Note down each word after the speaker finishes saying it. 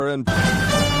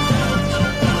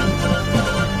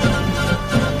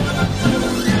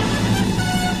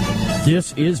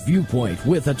This is Viewpoint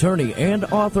with attorney and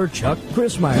author Chuck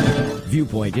Crismier.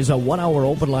 Viewpoint is a one-hour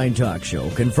open-line talk show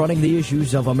confronting the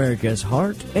issues of America's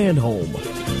heart and home.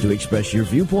 To express your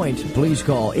viewpoint, please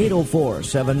call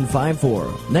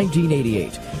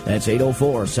 804-754-1988. That's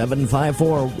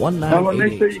 804-754-1988. Well,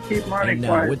 make sure you keep money and now,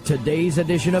 quiet. with today's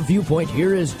edition of Viewpoint,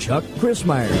 here is Chuck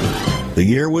Crismier. The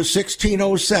year was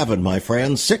 1607, my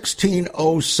friends,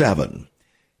 1607.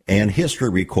 And history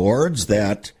records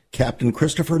that Captain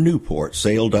Christopher Newport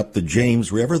sailed up the James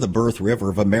River, the birth river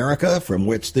of America, from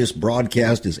which this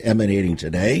broadcast is emanating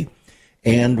today.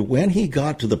 And when he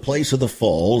got to the place of the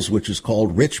falls, which is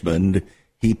called Richmond,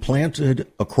 he planted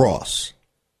a cross.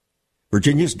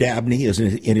 Virginius Dabney, is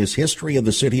in his history of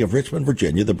the city of Richmond,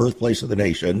 Virginia, the birthplace of the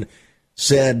nation,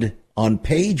 said on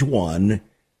page 1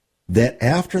 that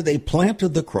after they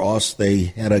planted the cross, they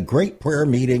had a great prayer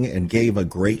meeting and gave a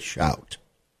great shout.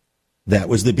 That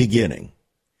was the beginning.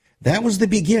 That was the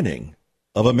beginning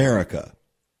of America,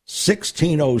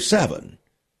 1607,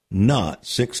 not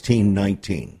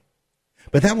 1619.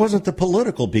 But that wasn't the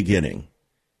political beginning.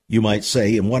 You might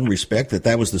say, in one respect,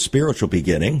 that was the spiritual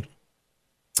beginning.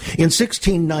 In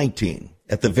 1619,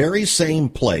 at the very same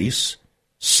place,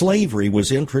 slavery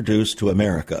was introduced to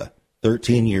America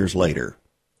 13 years later.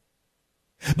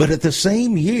 But at the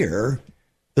same year,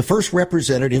 the first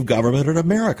representative government in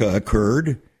America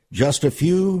occurred just a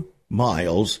few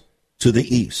miles to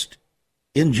the east,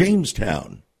 in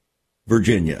Jamestown,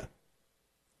 Virginia.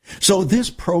 So this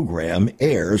program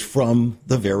airs from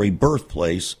the very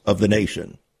birthplace of the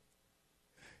nation.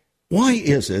 Why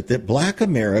is it that Black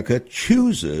America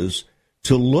chooses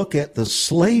to look at the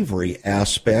slavery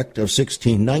aspect of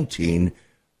 1619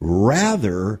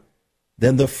 rather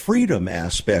than the freedom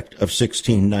aspect of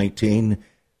 1619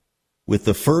 with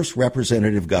the first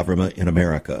representative government in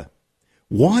America?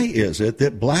 Why is it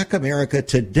that Black America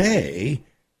today,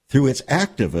 through its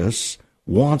activists,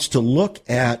 wants to look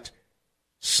at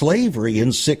slavery in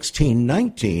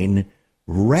 1619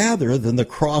 rather than the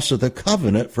cross of the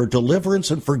covenant for deliverance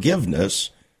and forgiveness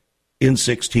in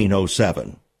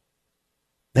 1607?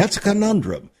 That's a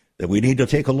conundrum that we need to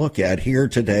take a look at here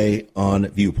today on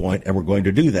Viewpoint, and we're going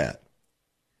to do that.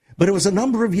 But it was a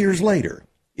number of years later,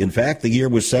 in fact, the year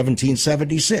was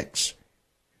 1776,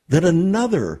 that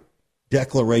another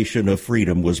Declaration of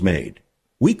Freedom was made.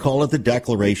 We call it the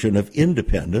Declaration of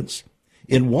Independence.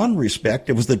 In one respect,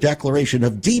 it was the Declaration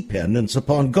of Dependence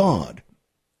upon God.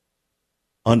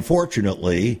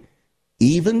 Unfortunately,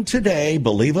 even today,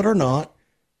 believe it or not,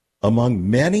 among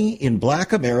many in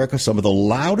Black America, some of the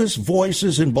loudest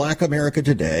voices in Black America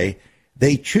today,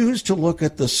 they choose to look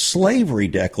at the Slavery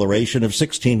Declaration of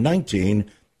 1619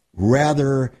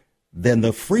 rather than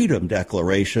the Freedom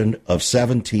Declaration of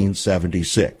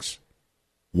 1776.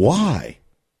 Why?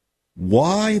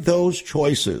 Why those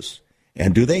choices?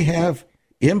 And do they have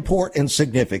import and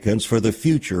significance for the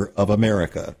future of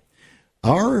America?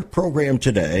 Our program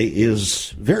today is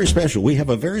very special. We have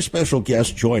a very special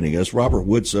guest joining us, Robert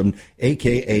Woodson,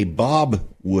 a.k.a. Bob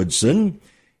Woodson.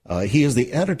 He is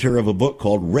the editor of a book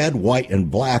called Red, White, and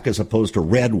Black, as opposed to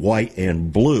Red, White,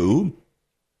 and Blue.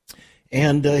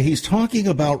 And he's talking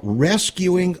about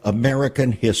rescuing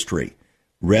American history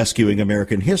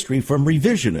from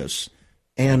revisionists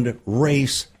and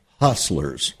race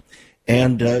hustlers.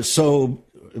 And so,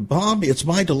 Bob, it's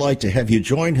my delight to have you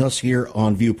join us here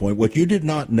on Viewpoint. What you did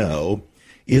not know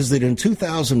is that in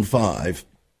 2005,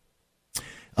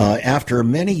 after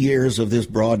many years of this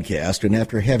broadcast and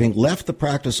after having left the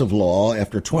practice of law,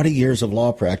 after 20 years of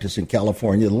law practice in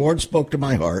California, the Lord spoke to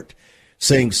my heart,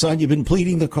 saying, son, you've been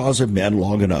pleading the cause of men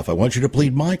long enough. I want you to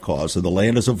plead my cause in the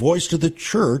land as a voice to the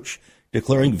church,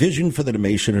 declaring vision for the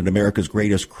nation in America's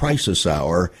greatest crisis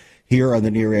hour here on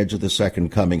the near edge of the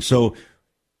second coming. So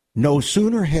no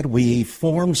sooner had we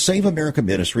formed Save America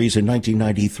Ministries in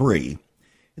 1993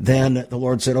 than the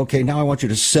Lord said, okay, now I want you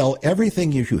to sell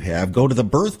everything you have, go to the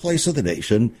birthplace of the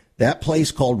nation, that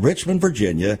place called Richmond,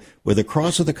 Virginia, where the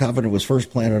cross of the covenant was first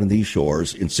planted on these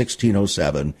shores in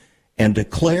 1607, and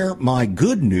declare my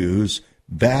good news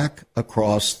back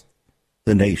across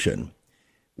the nation.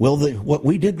 Well, what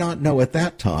we did not know at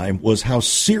that time was how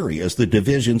serious the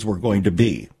divisions were going to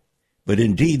be. But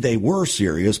indeed, they were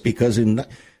serious, because in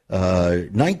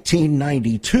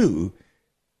 1992,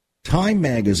 Time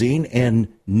magazine and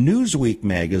Newsweek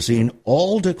magazine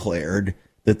all declared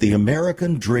that the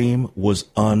American dream was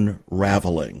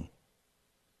unraveling.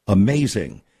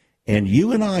 Amazing. And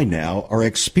you and I now are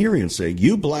experiencing,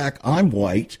 you black, I'm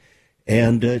white,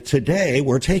 and today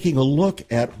we're taking a look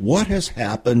at what has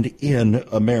happened in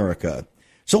America.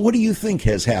 So what do you think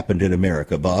has happened in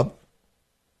America, Bob?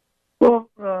 Well,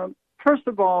 first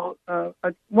of all, I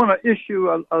want to issue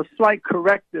a slight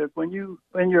corrective. In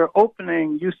your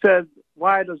opening, you said,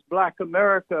 why does Black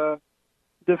America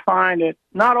define it?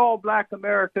 Not all Black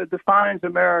America defines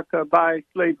America by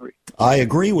slavery. I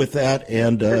agree with that,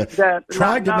 and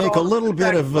tried to make a little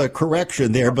bit of a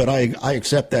correction there, but I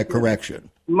accept that correction.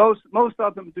 Most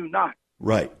of them do not.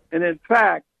 Right. And in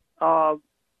fact,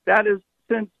 that is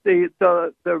since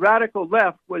the radical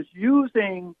left was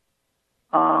using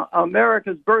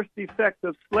America's birth defect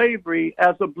of slavery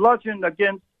as a bludgeon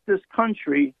against this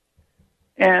country.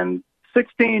 And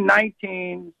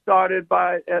 1619 started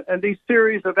by these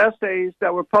series of essays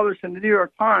that were published in the New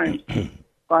York Times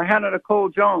by Hannah Nicole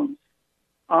Jones.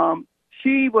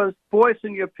 She was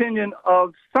voicing the opinion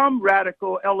of some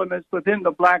radical elements within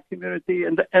the Black community.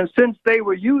 And since they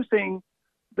were using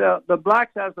the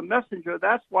Blacks as a messenger,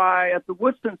 that's why at the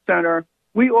Woodson Center,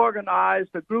 we organized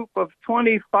a group of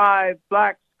 25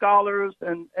 Black scholars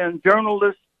and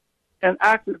journalists and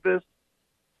activists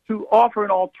to offer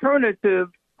an alternative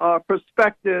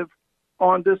perspective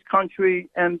on this country.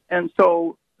 And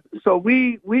so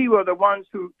we were the ones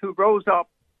who rose up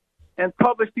and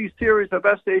published these series of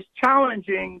essays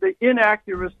challenging the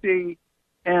inaccuracy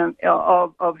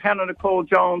of Hannah Nicole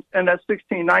Jones and that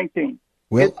 1619.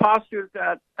 Well, it postures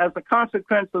that as a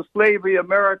consequence of slavery,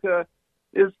 America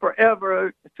is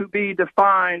forever to be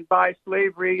defined by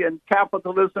slavery, and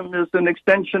capitalism is an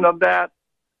extension of that,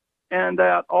 and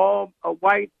that all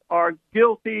whites are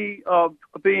guilty of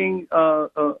being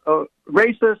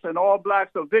racist and all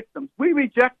Blacks are victims. We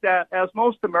reject that, as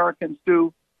most Americans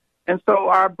do. And so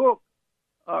our book,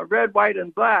 Red, White,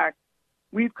 and Black,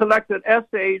 we've collected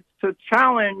essays to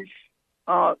challenge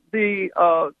the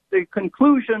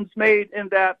conclusions made in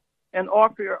that and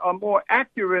offer a more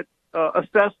accurate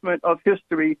assessment of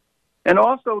history, and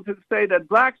also to say that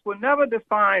Blacks were never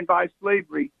defined by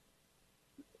slavery,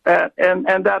 and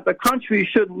that the country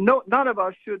none of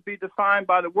us should be defined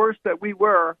by the worst that we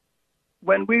were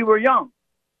when we were young,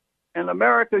 and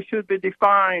America should be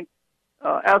defined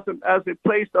as a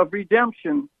place of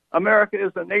redemption. America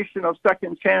is a nation of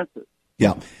second chances.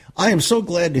 Yeah, I am so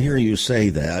glad to hear you say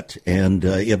that, and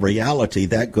in reality,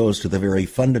 that goes to the very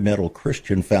fundamental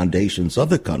Christian foundations of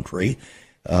the country.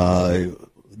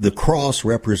 The cross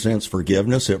represents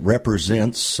forgiveness, it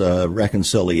represents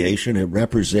reconciliation, it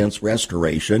represents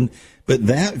restoration, but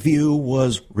that view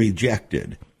was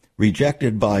rejected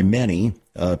by many,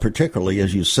 particularly,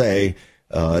 as you say,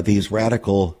 these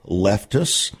radical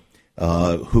leftists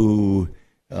who...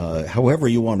 however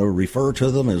you want to refer to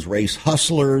them, as race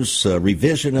hustlers,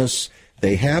 revisionists,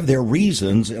 they have their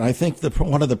reasons. And I think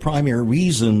one of the primary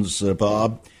reasons,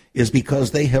 Bob, is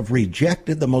because they have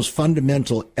rejected the most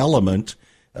fundamental element,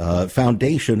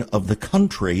 foundation of the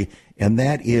country, and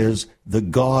that is the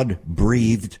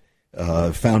God-breathed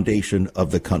foundation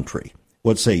of the country.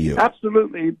 What say you?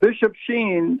 Absolutely. Bishop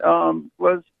Sheen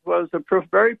was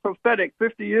very prophetic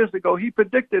 50 years ago. He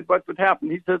predicted what would happen.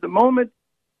 He said the moment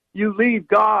you leave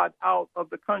God out of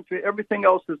the country, everything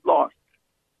else is lost.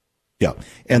 Yeah,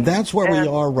 and that's where we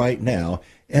are right now.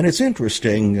 And it's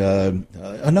interesting,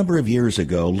 a number of years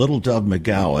ago, Little Dove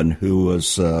McGowan, who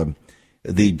was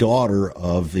the daughter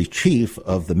of the chief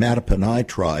of the Mattaponi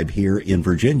tribe here in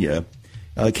Virginia,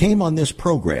 came on this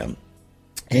program.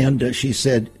 And she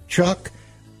said, Chuck,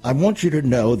 I want you to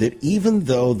know that even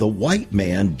though the white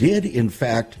man did, in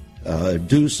fact,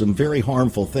 do some very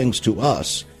harmful things to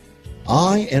us,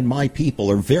 I and my people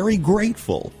are very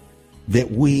grateful that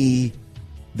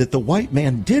the white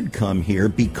man did come here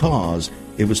because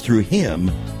it was through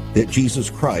him that Jesus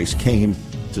Christ came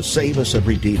to save us and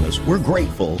redeem us. We're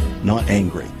grateful, not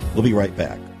angry. We'll be right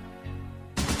back.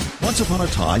 Once upon a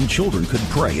time, children could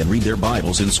pray and read their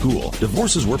Bibles in school.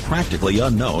 Divorces were practically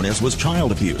unknown, as was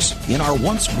child abuse. In our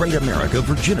once great America,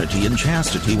 virginity and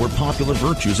chastity were popular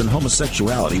virtues and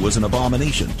homosexuality was an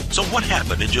abomination. So what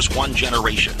happened in just one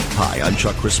generation? Hi, I'm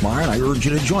Chuck Christmeyer, and I urge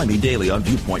you to join me daily on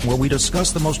Viewpoint, where we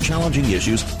discuss the most challenging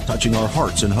issues touching our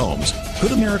hearts and homes.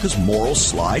 Could America's moral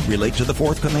slide relate to the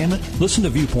Fourth Commandment? Listen to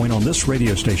Viewpoint on this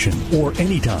radio station or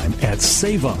anytime at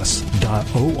saveus.org.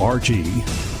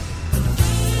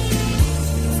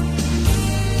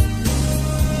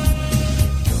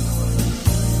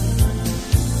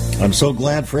 I'm so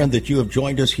glad, friend, that you have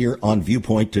joined us here on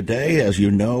Viewpoint today. As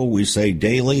you know, we say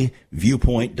daily,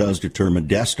 Viewpoint does determine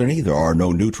destiny. There are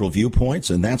no neutral viewpoints,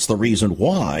 and that's the reason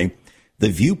why the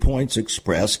viewpoints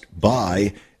expressed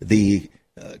by the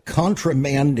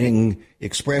contramanding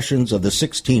expressions of the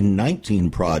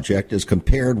 1619 Project as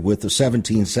compared with the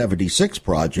 1776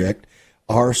 Project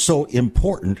are so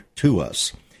important to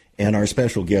us. and our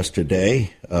special guest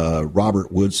today,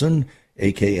 Robert Woodson,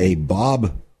 a.k.a.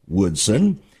 Bob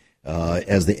Woodson,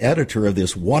 as the editor of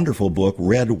this wonderful book,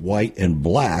 Red, White, and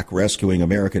Black, Rescuing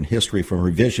American History from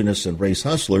Revisionists and Race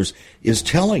Hustlers, is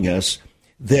telling us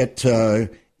that,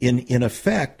 in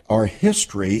effect, our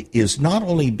history is not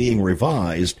only being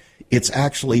revised, it's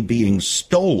actually being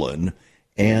stolen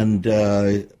and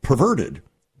perverted,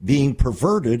 being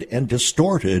perverted and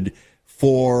distorted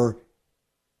for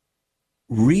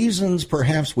reasons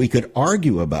perhaps we could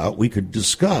argue about, we could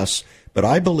discuss, but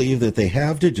I believe that they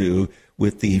have to do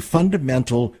with the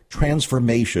fundamental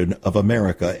transformation of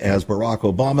America, as Barack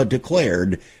Obama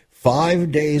declared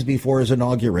 5 days before his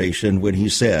inauguration when he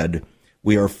said,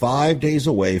 "We are 5 days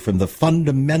away from the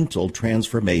fundamental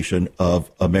transformation of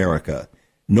America."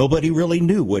 Nobody really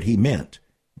knew what he meant,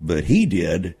 but he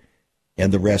did,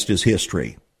 and the rest is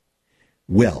history.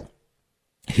 Well,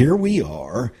 here we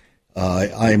are.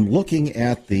 I'm looking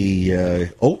at the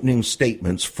opening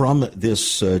statements from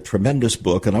this tremendous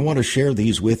book, and I want to share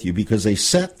these with you because they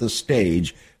set the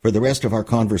stage for the rest of our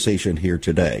conversation here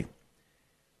today.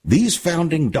 These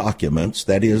founding documents,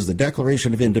 that is, the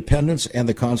Declaration of Independence and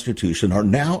the Constitution, are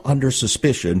now under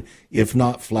suspicion, if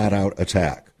not flat-out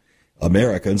attack.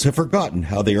 Americans have forgotten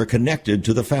how they are connected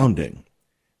to the founding.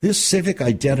 This civic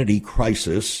identity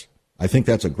crisis, I think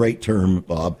that's a great term,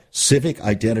 Bob, civic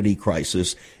identity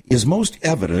crisis, is most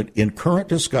evident in current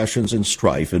discussions and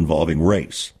strife involving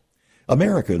race.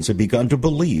 Americans have begun to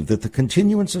believe that the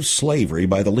continuance of slavery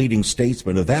by the leading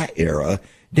statesmen of that era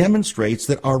demonstrates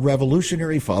that our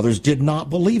revolutionary fathers did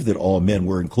not believe that all men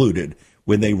were included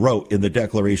when they wrote in the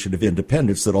Declaration of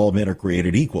Independence that all men are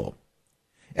created equal.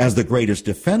 As the greatest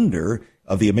defender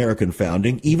of the American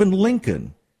founding, even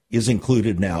Lincoln is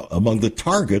included now among the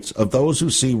targets of those who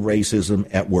see racism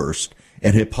at worst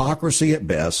and hypocrisy at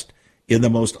best in the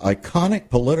most iconic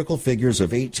political figures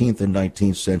of 18th and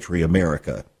 19th century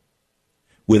America.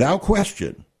 Without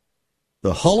question,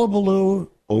 the hullabaloo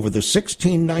over the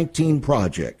 1619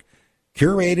 Project,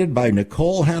 curated by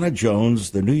Nicole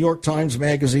Hannah-Jones, the New York Times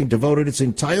Magazine devoted its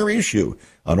entire issue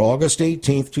on August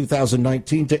 18,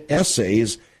 2019 to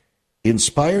essays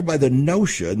inspired by the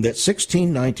notion that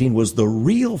 1619 was the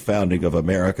real founding of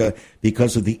America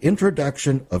because of the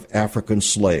introduction of African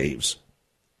slaves.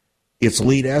 Its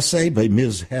lead essay by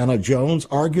Ms. Hannah-Jones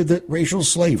argued that racial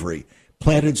slavery,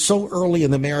 planted so early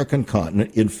in the American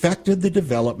continent, infected the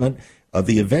development of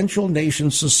the eventual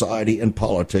nation society and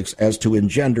politics as to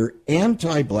engender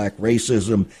anti-black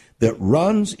racism that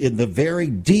runs in the very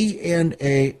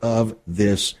DNA of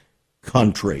this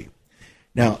country.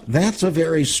 Now, that's a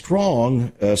very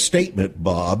strong statement,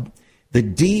 Bob, the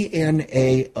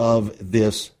DNA of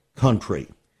this country.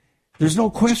 There's no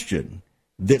question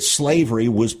that slavery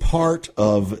was part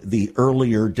of the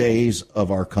earlier days of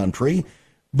our country,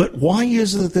 but why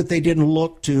is it that they didn't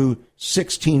look to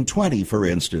 1620, for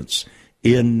instance,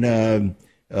 in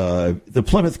the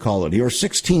Plymouth colony, or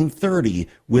 1630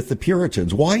 with the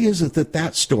Puritans? Why is it that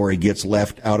that story gets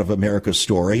left out of America's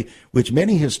story, which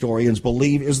many historians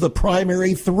believe is the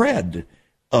primary thread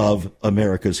of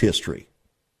America's history?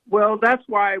 Well, that's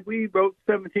why we wrote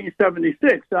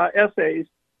 1776 essays,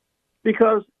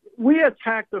 because we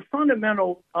attacked the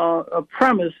fundamental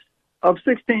premise of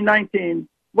 1619.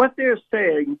 What they're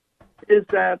saying is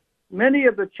that many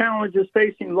of the challenges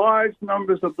facing large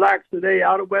numbers of blacks today,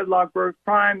 out-of-wedlock birth,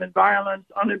 crime and violence,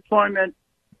 unemployment,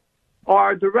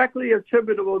 are directly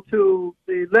attributable to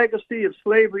the legacy of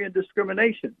slavery and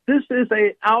discrimination. This is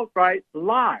an outright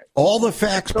lie. All the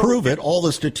facts prove it. All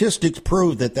the statistics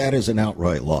prove that that is an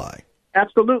outright lie.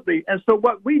 Absolutely. And so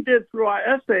what we did through our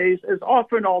essays is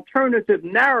offer an alternative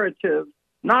narrative,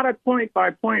 not a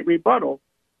point-by-point rebuttal.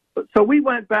 So we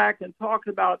went back and talked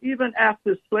about, even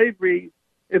after slavery,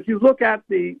 if you look at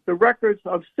the records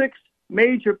of 6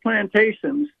 major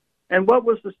plantations and what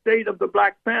was the state of the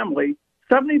black family,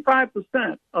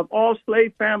 75% of all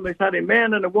slave families had a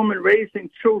man and a woman raising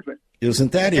children.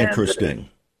 Isn't that interesting?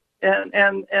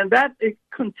 And that it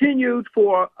continued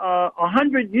for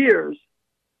 100 years.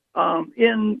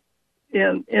 In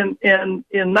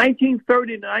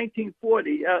 1930 to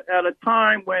 1940, at a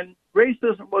time when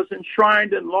racism was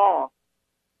enshrined in law,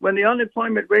 when the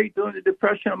unemployment rate during the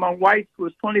Depression among whites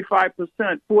was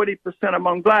 25%, 40%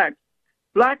 among blacks.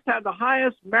 Blacks had the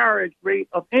highest marriage rate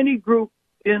of any group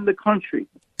in the country.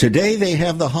 Today they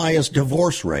have the highest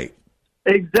divorce rate.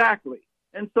 Exactly.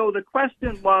 And so the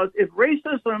question was, if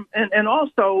racism, and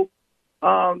also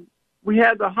we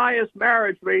had the highest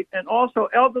marriage rate, and also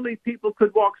elderly people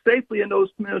could walk safely in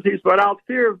those communities without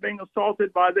fear of being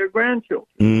assaulted by their grandchildren.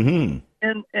 Mm-hmm.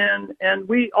 And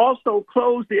we also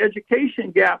closed the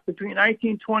education gap between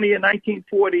 1920 and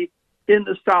 1940 in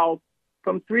the South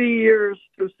from 3 years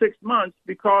to 6 months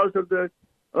because of the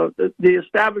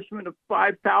establishment of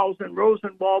 5,000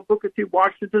 Rosenwald, Booker T.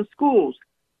 Washington schools.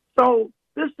 So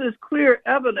this is clear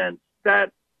evidence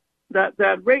that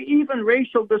even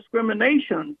racial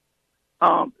discrimination,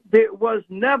 there was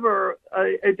never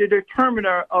a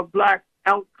determiner of black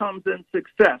outcomes and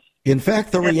success. In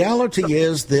fact, the reality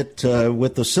is that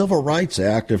with the Civil Rights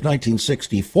Act of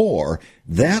 1964,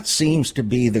 that seems to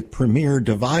be the premier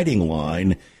dividing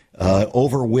line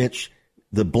over which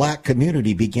the black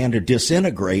community began to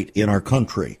disintegrate in our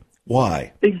country.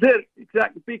 Why?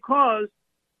 Exactly. Because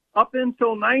up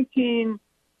until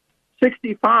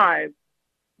 1965,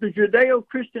 the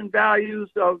Judeo-Christian values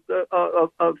of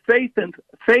faith,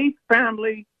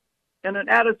 family, and an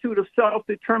attitude of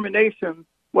self-determination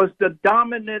was the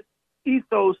dominant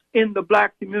ethos in the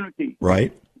black community.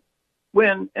 Right.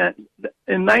 When in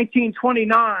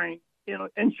 1929,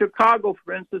 in Chicago,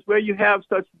 for instance, where you have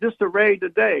such disarray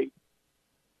today,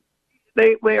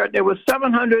 there were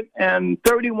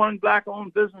 731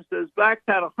 black-owned businesses. Blacks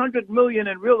had $100 million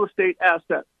in real estate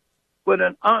assets, with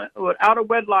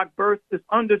out-of-wedlock birth is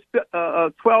under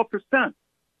 12%.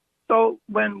 So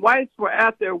when whites were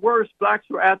at their worst, blacks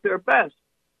were at their best.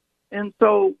 And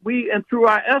so through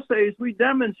our essays, we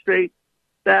demonstrate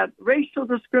that racial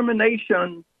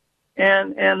discrimination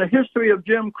and the history of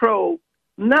Jim Crow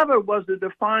never was a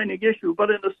defining issue.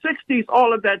 But in the 60s,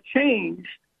 all of that changed,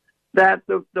 that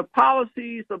the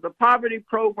policies of the poverty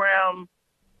program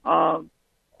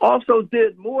also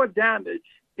did more damage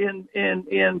in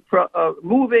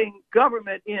moving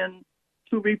government in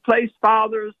to replace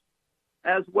fathers.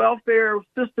 As welfare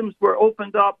systems were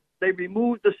opened up, they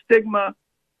removed the stigma.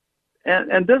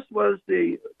 And this was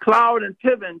the Cloud and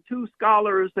Piven, two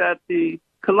scholars at the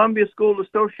Columbia School of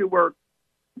Social Work.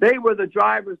 They were the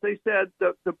drivers. They said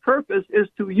the purpose is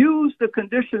to use the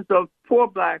conditions of poor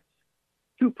blacks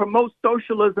to promote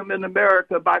socialism in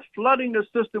America by flooding the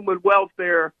system with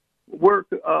welfare work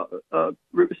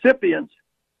recipients.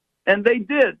 And they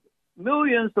did.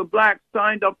 Millions of blacks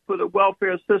signed up for the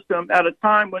welfare system at a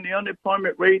time when the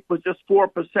unemployment rate was just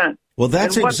 4%. Well,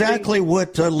 that's exactly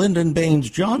what Lyndon Baines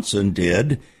Johnson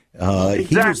did. Exactly.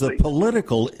 He was the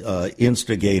political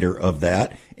instigator of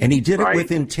that, and he did it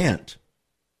with intent.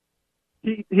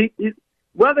 He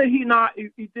whether he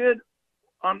did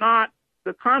or not,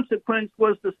 the consequence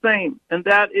was the same, and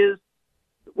that is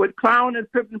what Clown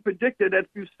and Piven predicted, that if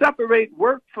you separate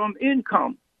work from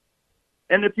income,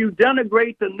 and if you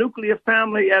denigrate the nuclear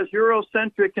family as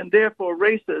Eurocentric and therefore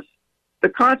racist, the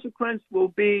consequence will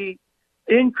be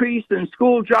increase in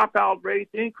school dropout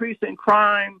rates, increase in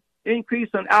crime, increase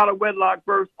in out-of-wedlock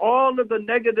births. All of the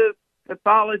negative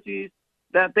pathologies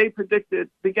that they predicted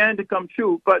began to come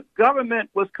true. But government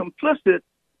was complicit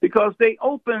because they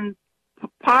opened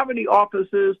poverty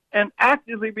offices and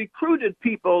actively recruited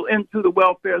people into the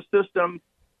welfare system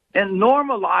and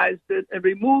normalized it and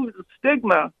removed the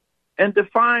stigma and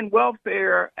defined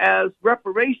welfare as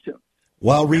reparations.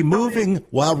 While removing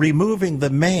the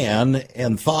man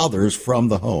and fathers from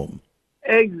the home.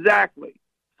 Exactly.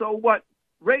 So what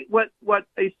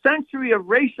a century of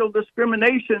racial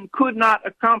discrimination could not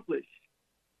accomplish,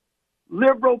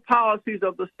 liberal policies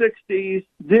of the 60s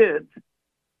did.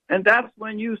 And that's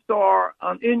when you saw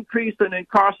an increase in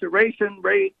incarceration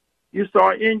rate, you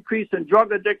saw an increase in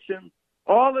drug addiction,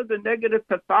 all of the negative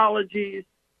pathologies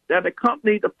that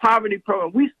accompanied the poverty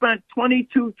program. We spent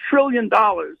 $22 trillion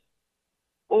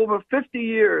over 50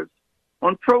 years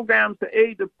on programs to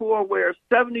aid the poor, where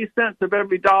 70 cents of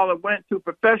every dollar went to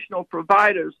professional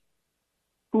providers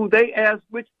who they asked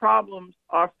which problems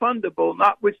are fundable,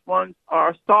 not which ones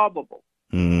are solvable.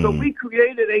 So we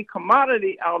created a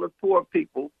commodity out of poor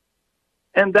people,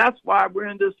 and that's why we're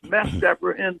in this mess that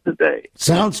we're in today.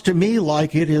 Sounds to me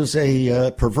like it is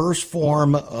a perverse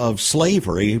form of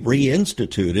slavery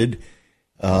reinstituted,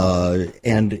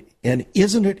 and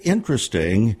isn't it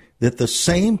interesting that the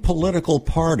same political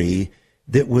party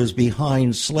that was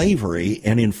behind slavery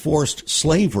and enforced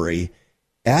slavery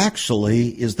actually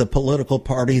is the political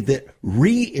party that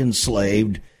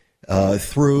re-enslaved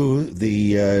through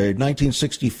the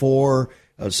 1964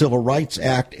 Civil Rights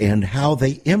Act and how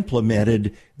they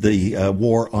implemented the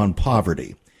war on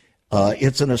poverty.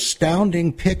 It's an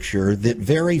astounding picture that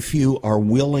very few are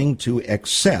willing to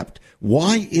accept.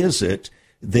 Why is it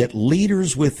that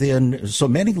so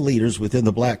many leaders within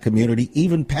the black community,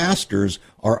 even pastors,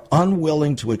 are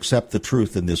unwilling to accept the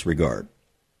truth in this regard?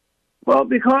 Well,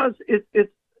 because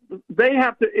they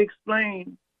have to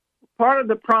explain part of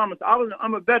the promise,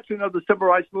 I'm a veteran of the Civil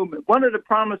Rights Movement. One of the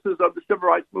promises of the Civil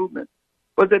Rights Movement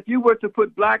was if you were to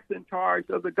put blacks in charge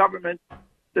of the government,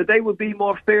 that they would be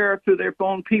more fair to their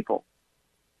own people.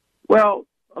 Well,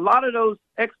 a lot of those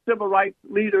ex-civil rights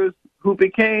leaders who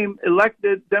became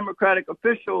elected Democratic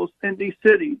officials in these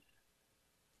cities,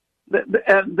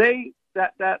 and they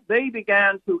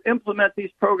began to implement these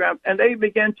programs, and they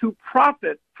began to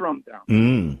profit from them.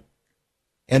 Mm.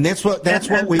 And that's what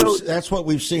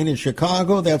we've seen in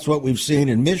Chicago. That's what we've seen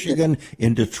in Michigan,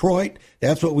 in Detroit.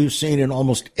 That's what we've seen in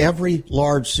almost every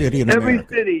large city in America.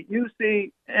 Every city you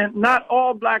see, and not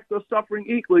all blacks are suffering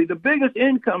equally. The biggest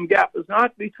income gap is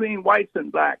not between whites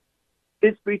and blacks.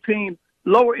 It's between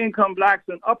lower income blacks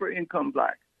and upper income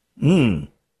blacks.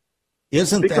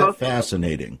 Isn't that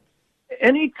fascinating?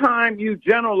 Anytime you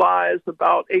generalize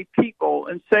about a people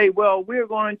and say, well, we're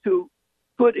going to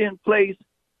put in place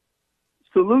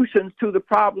solutions to the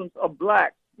problems of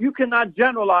blacks, you cannot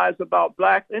generalize about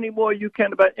blacks any more you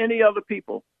can about any other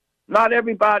people. Not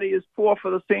everybody is poor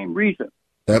for the same reason.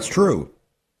 That's true.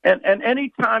 And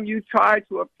any time you try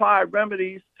to apply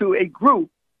remedies to a group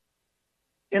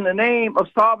in the name of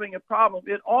solving a problem,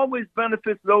 it always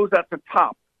benefits those at the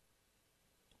top.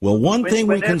 Well, one thing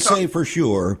we can say for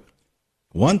sure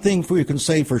is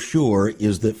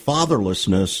that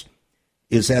fatherlessness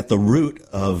is at the root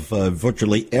of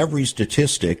virtually every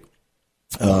statistic,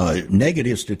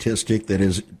 negative statistic that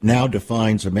is now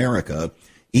defines America.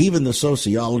 Even the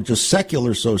sociologists,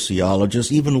 secular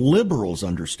sociologists, even liberals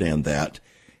understand that.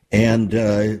 And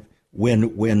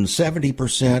when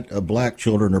 70% of black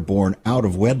children are born out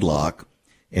of wedlock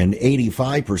and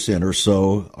 85% or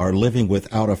so are living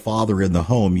without a father in the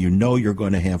home, you know you're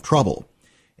going to have trouble.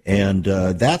 And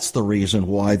that's the reason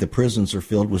why the prisons are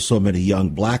filled with so many young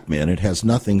black men. It has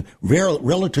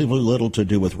relatively little to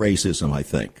do with racism, I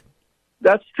think.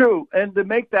 That's true. And to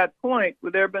make that point,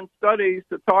 there have been studies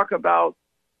to talk about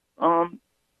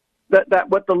that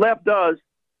what the left does.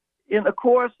 In the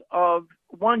course of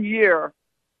 1 year,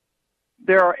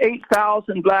 there are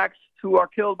 8,000 blacks who are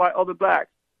killed by other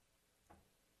blacks.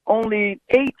 Only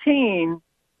 18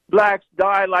 blacks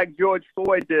die like George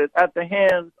Floyd did at the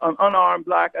hands, an unarmed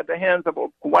black at the hands of a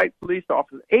white police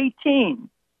officer. 18.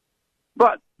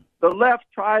 But the left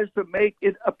tries to make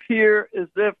it appear as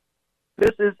if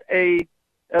this is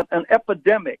an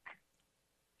epidemic,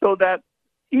 so that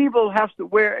evil has to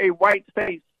wear a white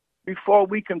face before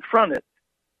we confront it.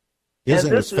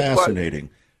 Isn't it fascinating?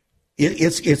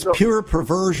 It's pure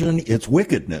perversion. It's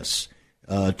wickedness.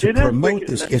 To promote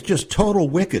this, it's just total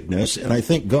wickedness, and I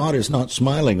think God is not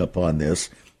smiling upon this.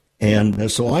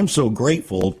 And so I'm so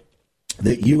grateful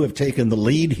that you have taken the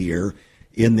lead here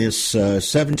in this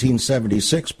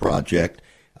 1776 project,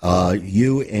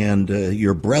 you and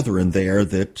your brethren there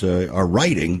that are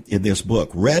writing in this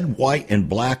book, Red, White, and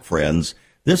Black Friends.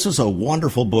 This is a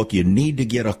wonderful book. You need to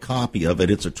get a copy of it.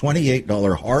 It's a $28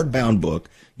 hardbound book,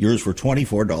 yours for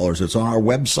 $24. It's on our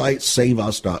website,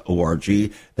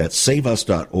 saveus.org. That's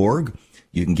saveus.org.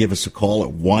 You can give us a call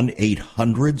at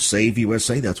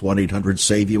 1-800-SAVE-USA. That's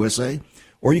 1-800-SAVE-USA.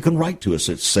 Or you can write to us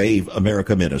at Save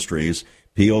America Ministries,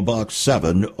 P.O. Box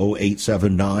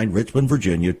 70879, Richmond,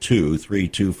 Virginia,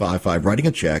 23255. Writing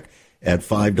a check at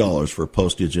 $5 for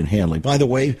postage and handling. By the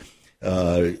way,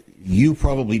 you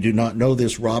probably do not know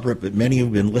this, Robert, but many who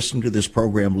have been listening to this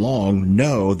program long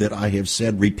know that I have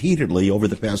said repeatedly over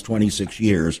the past 26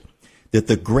 years that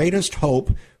the greatest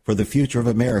hope for the future of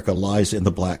America lies in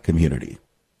the black community.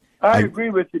 I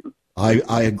agree with you.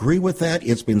 I agree with that.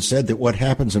 It's been said that what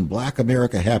happens in black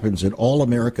America happens in all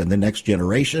America in the next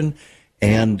generation.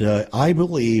 And I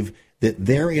believe that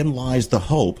therein lies the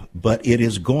hope, but it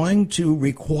is going to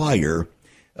require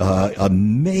a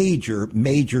major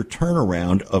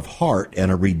turnaround of heart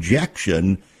and a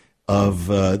rejection of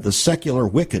the secular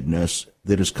wickedness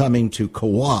that is coming to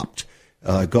co-opt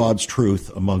God's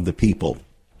truth among the people.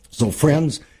 So,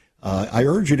 friends, I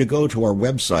urge you to go to our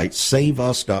website,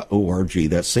 saveus.org.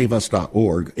 That's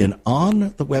saveus.org. And on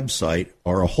the website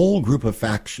are a whole group of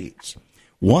fact sheets.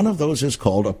 One of those is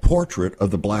called A Portrait of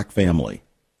the Black Family.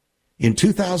 In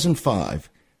 2005,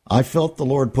 I felt the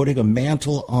Lord putting a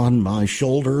mantle on my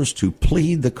shoulders to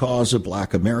plead the cause of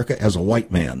black America as a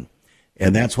white man.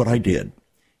 And that's what I did.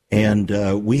 And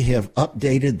we have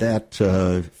updated that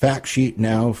fact sheet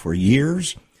now for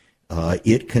years.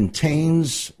 It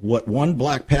contains what one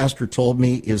black pastor told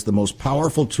me is the most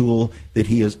powerful tool that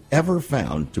he has ever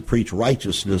found to preach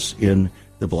righteousness in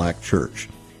the black church.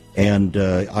 And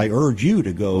I urge you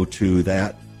to go to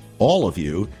that, all of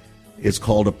you. It's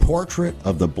called A Portrait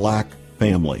of the Black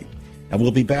Family. And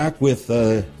we'll be back with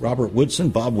Robert Woodson,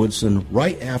 Bob Woodson,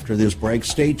 right after this break.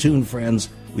 Stay tuned, friends.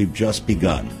 we've just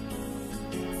begun.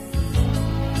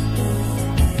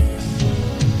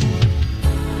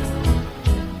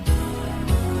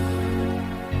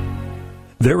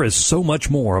 There is so much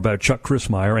more about Chuck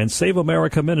Crismier and Save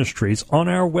America Ministries on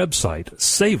our website,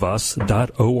 saveus.org.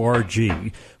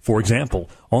 For example,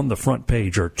 on the front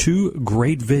page are two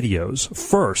great videos.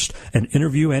 First, an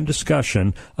interview and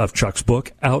discussion of Chuck's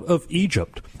book, Out of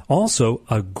Egypt. Also,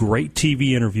 a great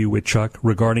TV interview with Chuck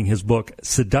regarding his book,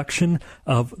 Seduction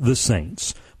of the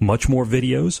Saints. Much more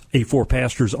videos, a For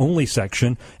Pastors Only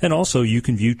section, and also you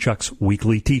can view Chuck's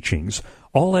weekly teachings.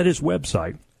 All at his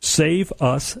website,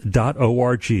 saveus.org.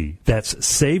 That's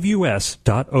saveus.org.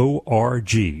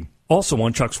 Also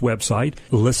on Chuck's website,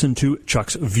 listen to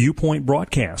Chuck's Viewpoint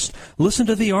broadcast. Listen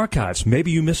to the archives.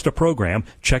 Maybe you missed a program.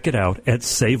 Check it out at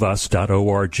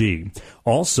saveus.org.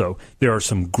 Also, there are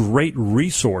some great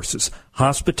resources,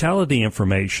 hospitality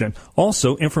information,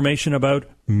 also information about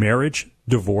marriage,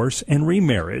 divorce, and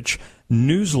remarriage,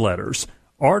 newsletters,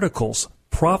 articles,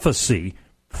 prophecy,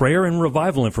 prayer and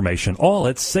revival information, all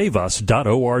at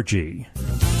saveus.org.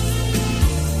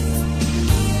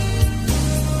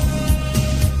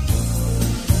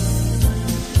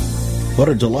 What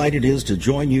a delight it is to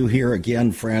join you here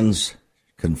again, friends,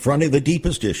 confronting the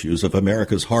deepest issues of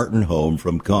America's heart and home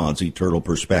from God's eternal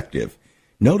perspective.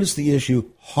 Notice the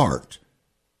issue heart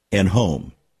and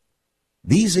home.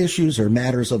 These issues are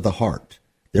matters of the heart.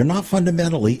 They're not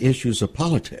fundamentally issues of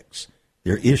politics.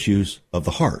 They're issues of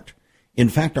the heart. In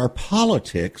fact, our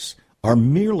politics are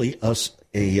merely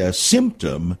a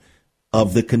symptom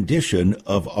of the condition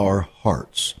of our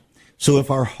hearts. So if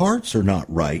our hearts are not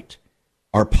right,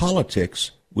 our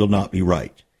politics will not be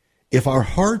right. If our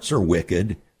hearts are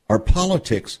wicked, our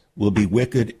politics will be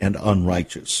wicked and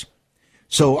unrighteous.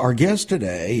 So our guest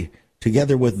today,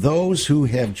 together with those who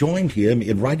have joined him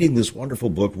in writing this wonderful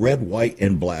book, Red, White,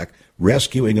 and Black,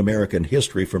 Rescuing American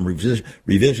History from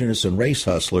Revisionists and Race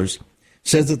Hustlers,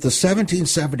 says that the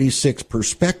 1776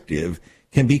 perspective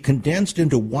can be condensed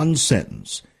into one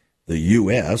sentence. The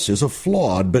U.S. is a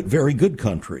flawed but very good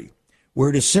country,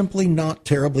 where it is simply not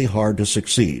terribly hard to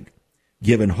succeed,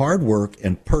 given hard work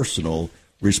and personal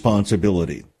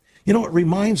responsibility. You know, it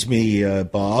reminds me,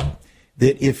 Bob,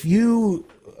 that if you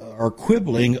are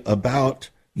quibbling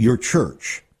about your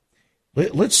church,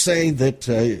 let's say that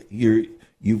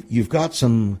you've got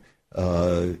some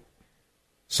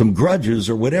grudges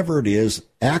or whatever it is,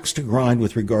 axe to grind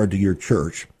with regard to your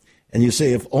church, and you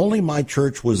say, if only my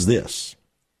church was this.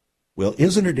 Well,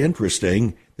 isn't it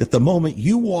interesting that the moment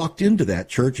you walked into that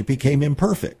church, it became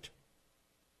imperfect?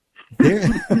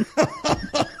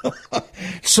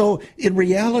 So in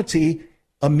reality,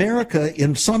 America,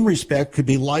 in some respect, could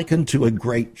be likened to a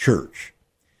great church.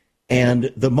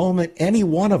 And the moment any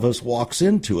one of us walks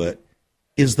into it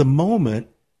is the moment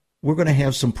we're going to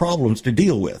have some problems to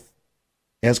deal with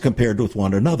as compared with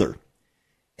one another.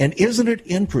 And isn't it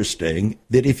interesting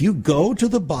that if you go to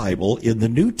the Bible in the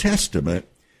New Testament,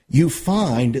 you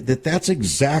find that that's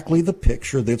exactly the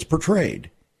picture that's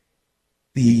portrayed.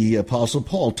 The Apostle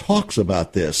Paul talks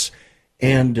about this,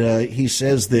 and he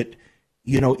says that,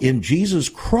 you know, in Jesus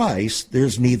Christ,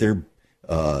 there's neither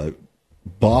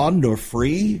bond nor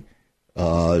free,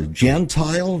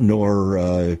 Gentile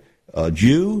nor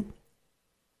Jew.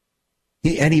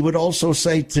 And he would also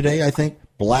say today, I think,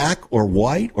 black or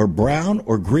white or brown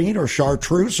or green or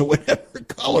chartreuse or whatever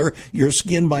color your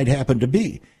skin might happen to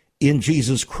be. In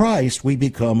Jesus Christ, we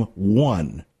become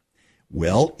one.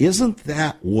 Well, isn't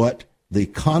that what the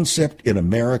concept in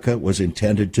America was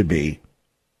intended to be?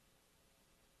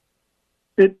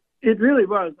 It really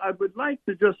was. I would like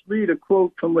to just read a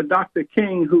quote from Dr.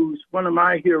 King, who's one of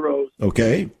my heroes.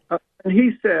 Okay. And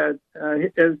he said,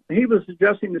 as he was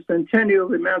addressing the Centennial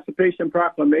of the Emancipation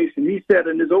Proclamation, he said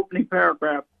in his opening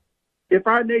paragraph, if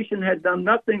our nation had done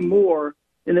nothing more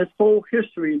in its whole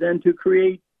history than to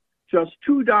create just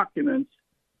two documents,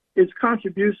 its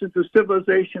contribution to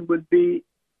civilization would be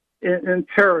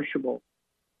imperishable.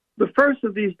 The first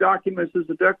of these documents is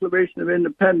the Declaration of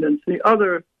Independence. The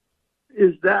other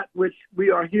is that which we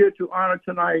are here to honor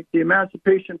tonight, the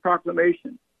Emancipation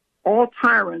Proclamation. All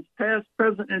tyrants, past,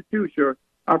 present, and future,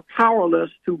 are powerless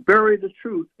to bury the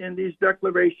truth in these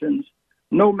declarations,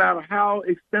 no matter how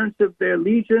extensive their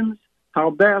legions,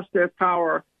 how vast their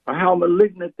power, or how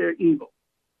malignant their evil.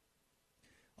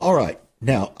 All right.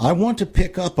 Now, I want to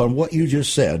pick up on what you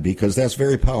just said because that's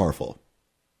very powerful.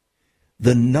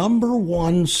 The number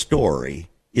one story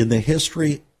in the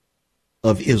history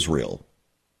of Israel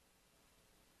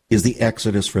is the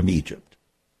Exodus from Egypt.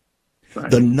 Right.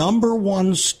 The number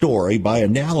one story, by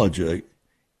analogy,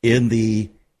 in the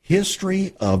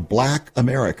history of Black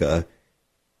America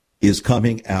is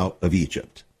coming out of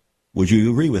Egypt. Would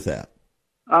you agree with that?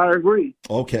 I agree.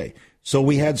 Okay. So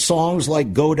we had songs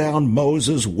like Go Down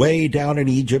Moses, Way Down in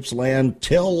Egypt's Land,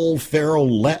 Tell Old Pharaoh,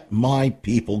 Let My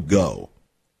People Go.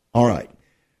 All right.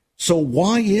 So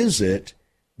why is it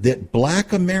that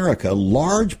Black America,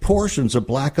 large portions of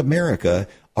Black America,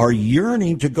 are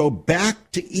yearning to go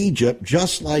back to Egypt,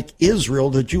 just like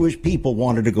Israel, the Jewish people,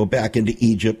 wanted to go back into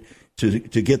Egypt to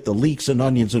get the leeks and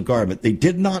onions and garment? They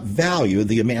did not value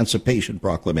the Emancipation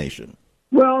Proclamation.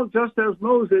 Well, just as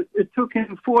Moses, it took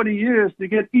him 40 years to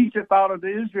get Egypt out of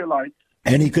the Israelites.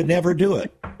 And he could never do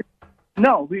it.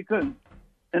 No, he couldn't.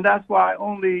 And that's why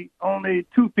only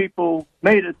 2 people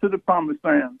made it to the Promised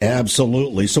Land.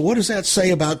 Absolutely. So what does that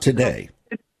say about today?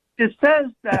 It says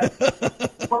that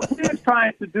what we're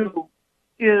trying to do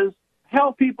is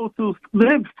help people to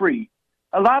live free.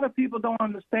 A lot of people don't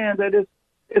understand that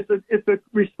it's a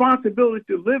responsibility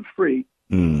to live free.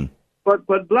 Mm.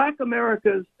 But Black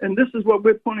Americans, and this is what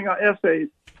we're putting our essays,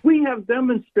 we have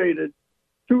demonstrated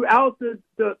throughout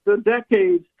the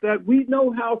decades that we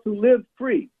know how to live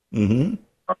free. Mm-hmm.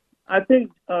 I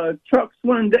think Chuck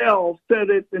Swindoll said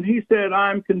it, and he said,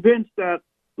 I'm convinced that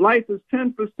life is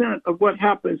 10% of what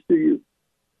happens to you.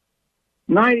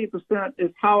 90%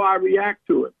 is how I react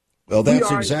to it. Well,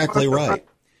 that's exactly right.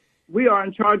 We are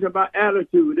in charge of our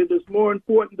attitude. It is more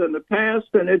important than the past,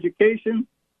 than education,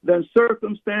 than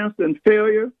circumstance, than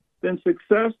failure, than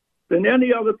success, than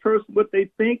any other person, what they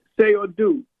think, say, or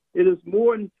do. It is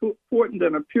more important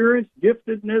than appearance,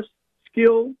 giftedness,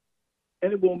 skill,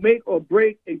 and it will make or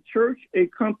break a church, a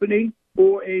company,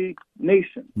 or a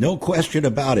nation. No question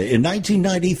about it. In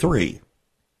 1993,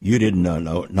 you didn't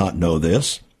not know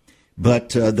this, but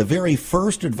the very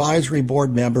first advisory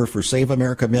board member for Save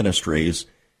America Ministries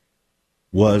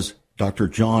was Dr.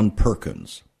 John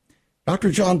Perkins.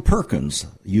 Dr. John Perkins,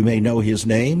 you may know his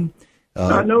name.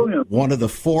 I know him. One of the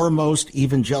foremost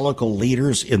evangelical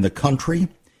leaders in the country.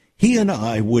 He and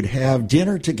I would have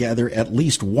dinner together at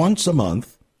least once a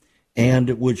month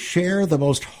and would share the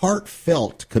most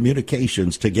heartfelt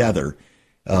communications together.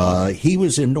 He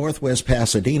was in Northwest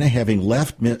Pasadena, having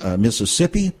left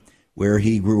Mississippi, where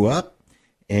he grew up.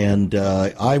 And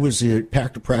I was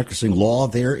practicing law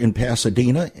there in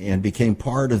Pasadena and became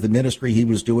part of the ministry he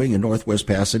was doing in Northwest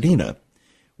Pasadena.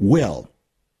 Well,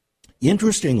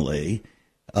 interestingly,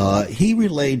 he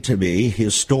relayed to me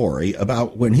his story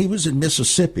about when he was in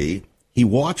Mississippi, he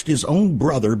watched his own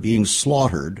brother being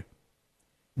slaughtered.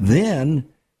 Then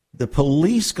the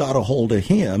police got a hold of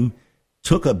him,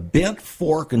 took a bent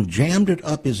fork and jammed it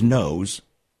up his nose,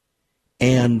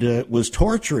 and was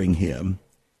torturing him.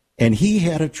 And he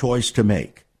had a choice to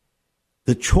make.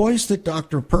 The choice that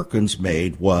Dr. Perkins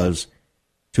made was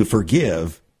to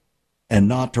forgive and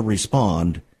not to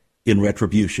respond in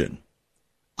retribution.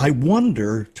 I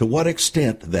wonder to what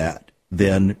extent that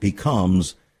then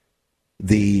becomes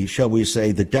the, shall we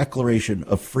say, the declaration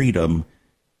of freedom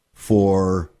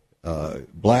for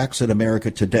blacks in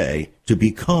America today to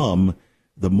become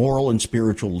the moral and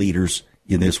spiritual leaders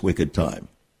in this wicked time.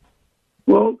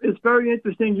 Well, it's very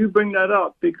interesting you bring that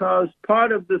up, because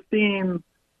part of the theme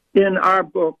in our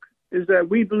book is that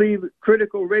we believe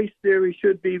critical race theory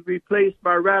should be replaced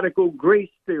by radical grace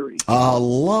theory. I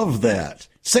love that.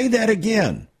 Say that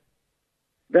again.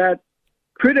 That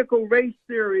critical race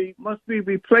theory must be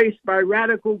replaced by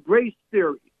radical grace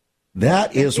theory.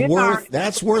 That is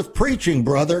that's worth preaching,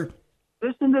 brother.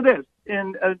 Listen to this.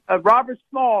 Robert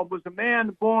Small was a man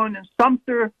born in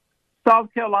Sumter,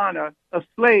 South Carolina, a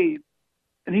slave.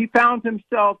 And he found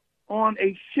himself on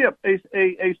a ship,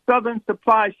 a southern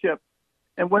supply ship.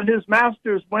 And when his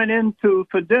masters went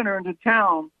for dinner into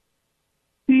town,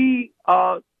 he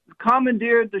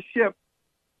commandeered the ship,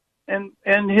 and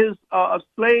his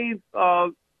slave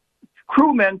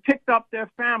crewmen picked up their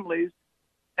families,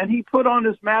 and he put on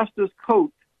his master's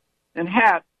coat and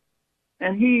hat,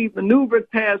 and he maneuvered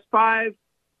past 5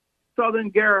 southern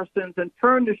garrisons and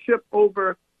turned the ship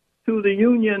over to the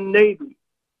Union Navy.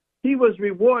 He was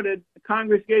rewarded.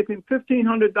 Congress gave him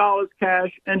 $1,500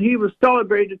 cash, and he was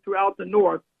celebrated throughout the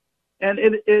North. And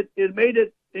it made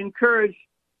it encourage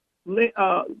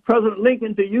President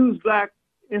Lincoln to use blacks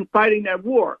in fighting that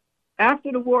war.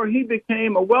 After the war, he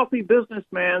became a wealthy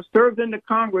businessman, served in the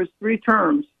Congress 3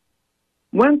 terms,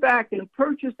 went back and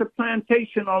purchased a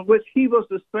plantation on which he was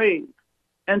a slave,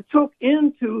 and took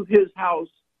into his house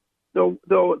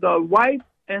the wife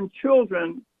and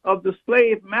children of the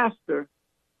slave master,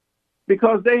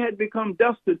 because they had become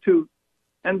destitute,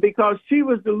 and because she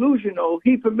was delusional,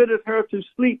 he permitted her to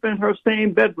sleep in her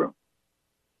same bedroom.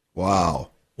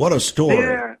 Wow. What a story.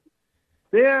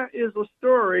 There is a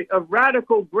story of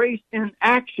radical grace in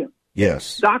action.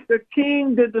 Yes. Dr.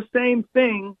 King did the same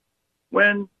thing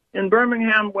when in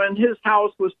Birmingham, when his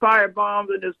house was firebombed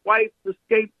and his wife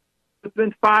escaped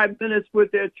within 5 minutes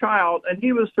with their child, and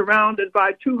he was surrounded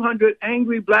by 200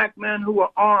 angry black men who were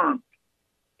armed.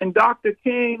 And Dr.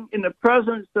 King, in the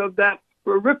presence of that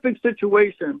horrific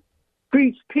situation,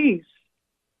 preached peace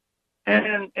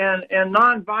and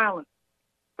nonviolence.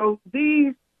 So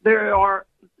there are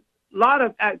a lot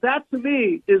of, that to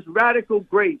me is radical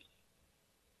grace.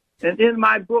 And in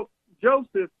my book,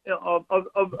 Joseph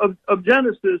of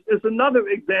Genesis is another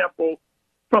example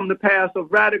from the past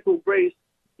of radical grace.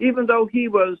 Even though he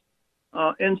was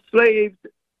enslaved,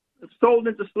 sold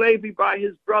into slavery by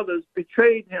his brothers,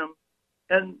 betrayed him,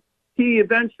 and he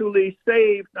eventually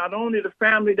saved not only the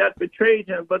family that betrayed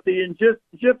him, but the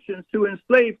Egyptians who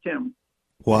enslaved him.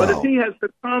 Wow. But if he has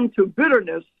succumbed to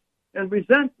bitterness and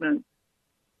resentment,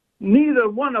 neither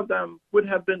one of them would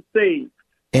have been saved.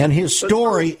 And his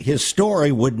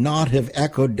story would not have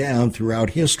echoed down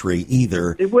throughout history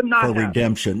either. It would not for have.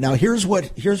 redemption. Now, here's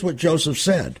what Joseph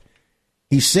said.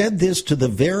 He said this to the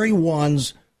very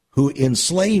ones who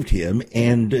enslaved him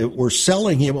and were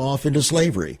selling him off into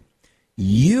slavery.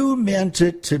 You meant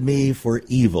it to me for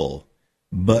evil,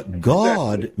 but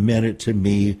God meant it to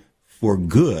me for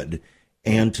good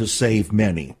and to save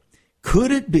many.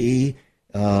 Could it be,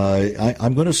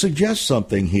 I'm going to suggest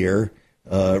something here,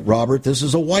 Robert, this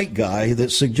is a white guy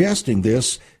that's suggesting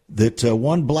this, that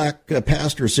one black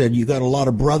pastor said, you got a lot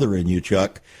of brother in you,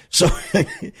 Chuck. So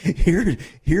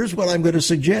here's what I'm going to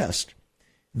suggest,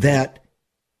 that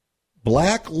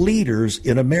black leaders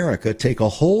in America take a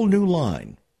whole new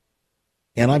line,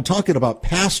 and I'm talking about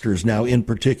pastors now in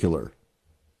particular.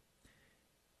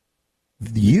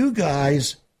 You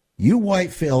guys, you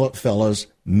white fellas,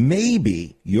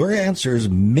 maybe your answers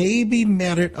maybe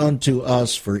meant it unto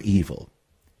us for evil.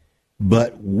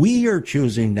 But we are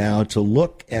choosing now to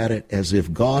look at it as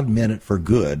if God meant it for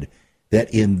good,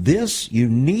 that in this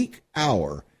unique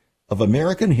hour of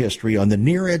American history on the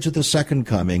near edge of the second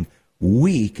coming,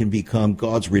 we can become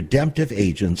God's redemptive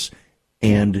agents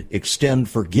and extend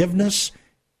forgiveness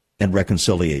and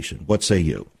reconciliation. What say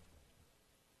you?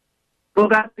 Well,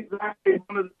 that's exactly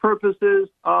one of the purposes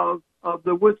of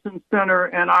the Woodson Center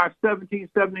and our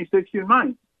 1776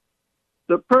 Unite.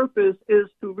 The purpose is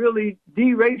to really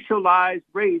deracialize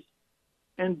race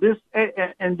and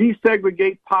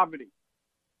desegregate poverty.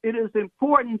 It is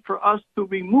important for us to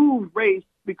remove race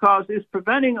because it's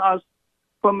preventing us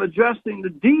from addressing the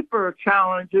deeper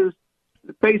challenges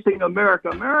facing America.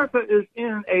 America is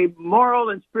in a moral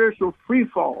and spiritual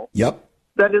freefall. Yep.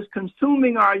 That is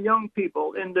consuming our young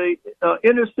people. In the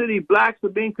inner city, blacks are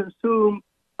being consumed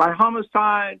by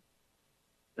homicide.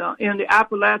 In the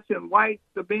Appalachian, whites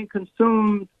are being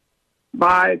consumed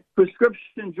by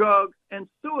prescription drugs, and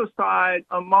suicide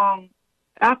among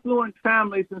affluent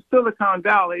families in Silicon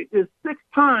Valley is 6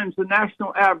 times the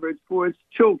national average for its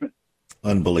children.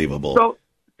 Unbelievable.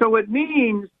 So it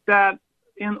means that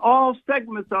in all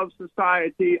segments of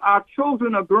society, our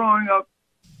children are growing up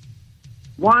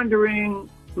wandering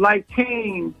like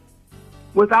Cain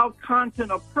without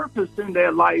content or purpose in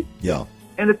their life. Yeah.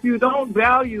 And if you don't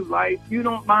value life, you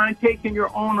don't mind taking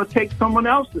your own or take someone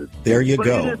else's. There you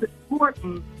go. It is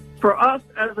important for us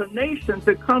as a nation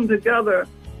to come together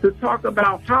to talk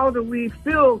about how do we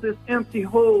fill this empty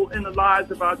hole in the lives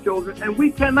of our children. And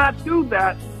we cannot do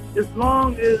that as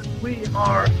long as we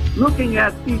are looking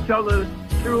at each other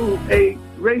through a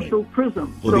racial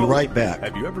prism. We'll be right back.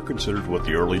 Have you ever considered what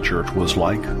the early church was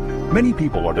like? Many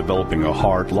people are developing a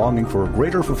heart longing for a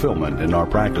greater fulfillment in our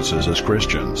practices as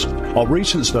Christians. A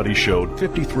recent study showed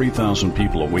 53,000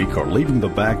 people a week are leaving the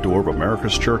back door of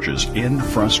America's churches in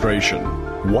frustration.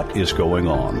 What is going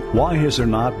on? Why has there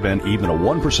not been even a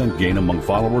 1% gain among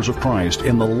followers of Christ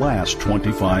in the last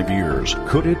 25 years?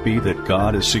 Could it be that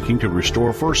God is seeking to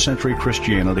restore first century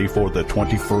Christianity for the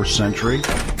 21st century?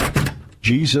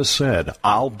 Jesus said,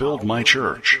 I'll build my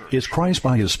church. Is Christ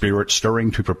by His Spirit stirring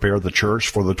to prepare the church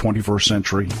for the 21st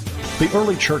century? The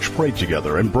early church prayed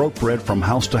together and broke bread from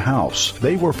house to house.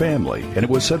 They were family, and it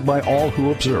was said by all who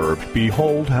observed,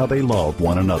 behold how they love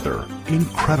one another.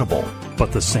 Incredible.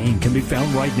 But the same can be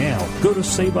found right now. Go to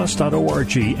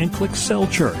saveus.org and click Cell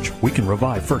Church. We can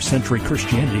revive first century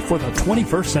Christianity for the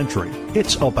 21st century.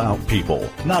 It's about people,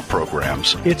 not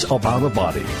programs. It's about a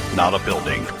body, not a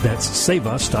building. That's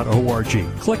saveus.org.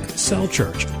 Click Cell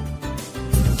Church.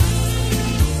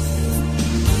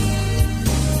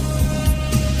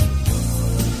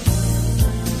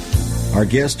 Our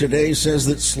guest today says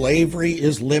that slavery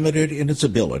is limited in its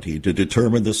ability to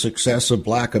determine the success of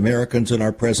black Americans in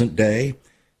our present day.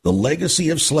 The legacy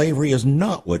of slavery is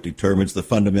not what determines the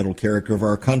fundamental character of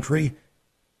our country,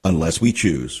 unless we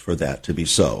choose for that to be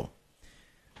so.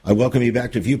 I welcome you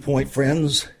back to Viewpoint,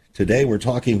 friends. Today we're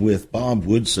talking with Bob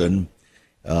Woodson.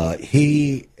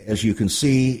 He, as you can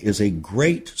see, is a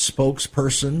great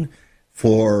spokesperson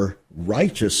for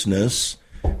righteousness,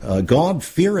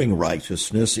 God-fearing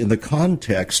righteousness in the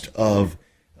context of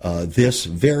this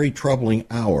very troubling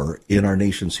hour in our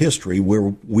nation's history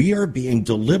where we are being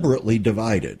deliberately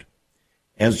divided.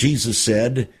 As Jesus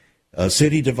said, a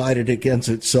city divided against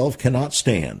itself cannot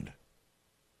stand,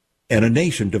 and a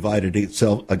nation divided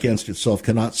against itself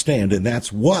cannot stand. And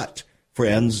that's what,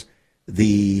 friends,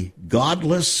 the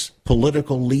godless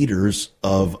political leaders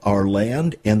of our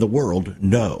land and the world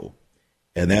know.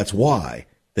 And that's why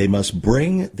they must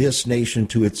bring this nation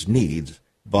to its knees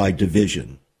by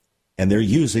division. And they're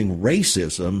using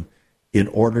racism in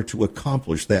order to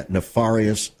accomplish that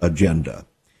nefarious agenda.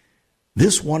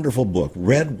 This wonderful book,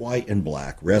 Red, White, and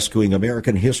Black, Rescuing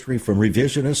American History from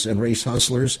Revisionists and Race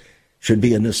Hustlers, should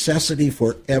be a necessity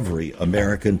for every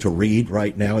American to read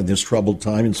right now in this troubled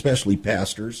time, and especially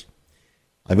pastors.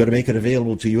 I'm going to make it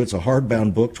available to you. It's a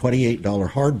hardbound book, $28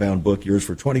 hardbound book, yours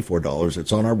for $24.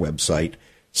 It's on our website,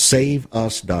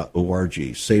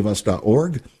 saveus.org.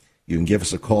 Saveus.org. You can give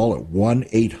us a call at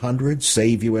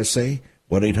 1-800-SAVE-USA,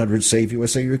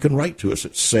 1-800-SAVE-USA. You can write to us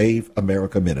at Save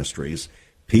America Ministries,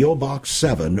 P.O. Box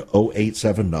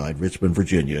 70879, Richmond,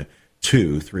 Virginia,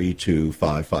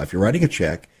 23255. If you're writing a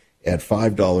check, at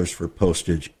 $5 for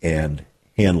postage and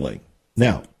handling.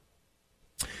 Now,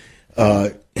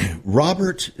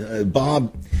 Robert,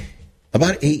 Bob,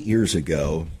 about 8 years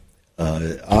ago,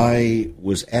 I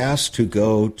was asked to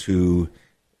go to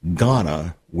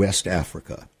Ghana, West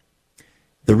Africa.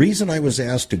 The reason I was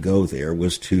asked to go there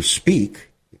was to speak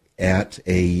at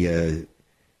the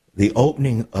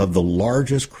opening of the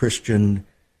largest Christian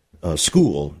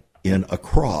school in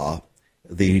Accra,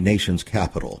 the nation's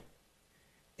capital.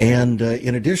 And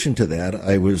in addition to that,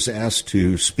 I was asked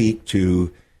to speak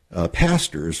to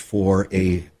pastors for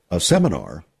a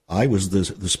seminar. I was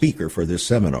the speaker for this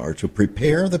seminar to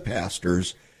prepare the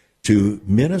pastors to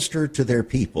minister to their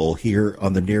people here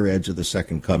on the near edge of the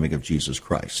second coming of Jesus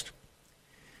Christ.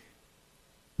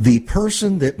 The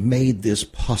person that made this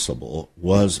possible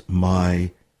was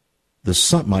my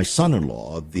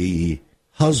son-in-law, the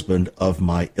husband of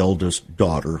my eldest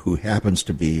daughter, who happens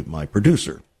to be my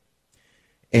producer.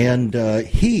 And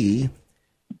he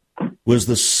was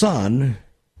the son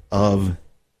of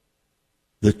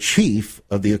the chief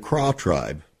of the Accra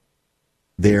tribe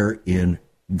there in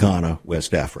Ghana,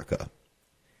 West Africa.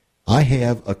 I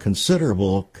have a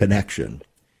considerable connection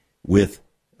with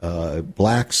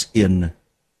blacks in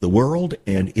the world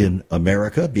and in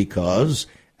America because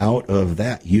out of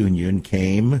that union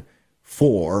came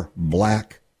 4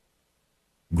 black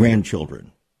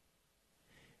grandchildren.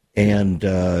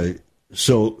 And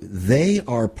so they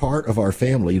are part of our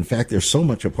family. In fact, they're so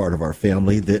much a part of our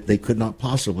family that they could not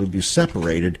possibly be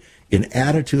separated in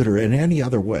attitude or in any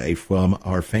other way from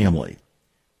our family.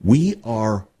 We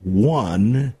are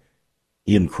one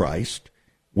in Christ.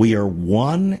 We are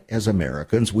one as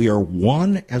Americans. We are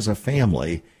one as a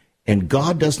family, and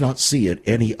God does not see it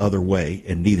any other way,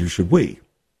 and neither should we.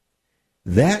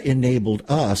 That enabled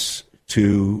us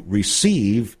to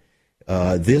receive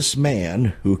this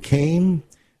man who came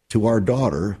to our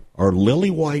daughter, our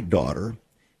lily-white daughter,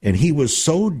 and he was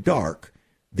so dark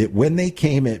that when they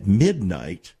came at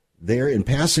midnight there in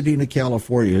Pasadena,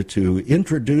 California, to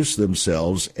introduce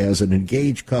themselves as an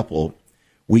engaged couple,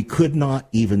 we could not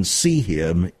even see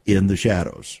him in the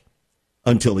shadows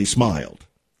until he smiled.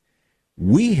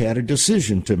 We had a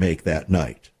decision to make that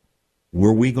night.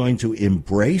 Were we going to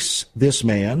embrace this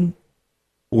man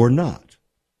or not?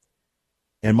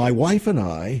 And my wife and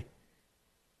I,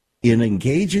 in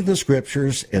engaging the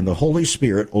Scriptures and the Holy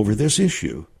Spirit over this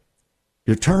issue,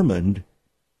 determined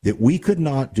that we could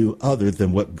not do other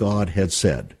than what God had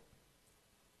said.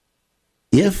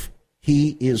 If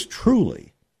he is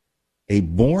truly a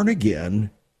born-again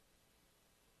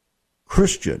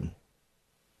Christian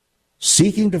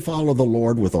seeking to follow the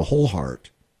Lord with a whole heart,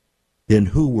 then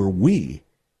who were we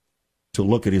to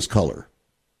look at his color?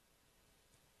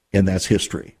 And that's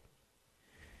history.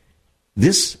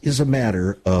 This is a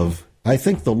matter of, I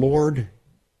think the Lord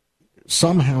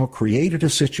somehow created a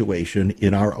situation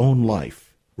in our own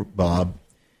life, Bob,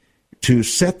 to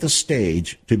set the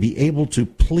stage to be able to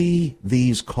plea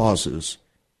these causes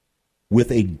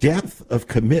with a depth of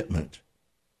commitment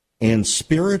and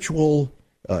spiritual,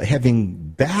 having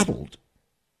battled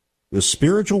the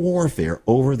spiritual warfare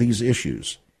over these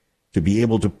issues, to be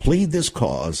able to plead this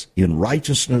cause in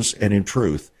righteousness and in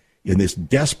truth in this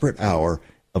desperate hour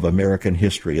of American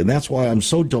history. And that's why I'm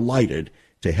so delighted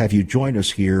to have you join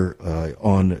us here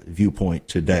on Viewpoint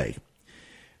today.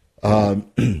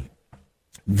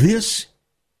 This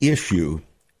issue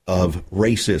of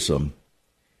racism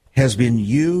has been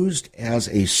used as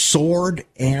a sword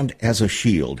and as a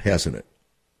shield, hasn't it?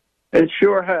 It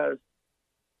sure has.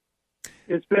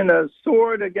 It's been a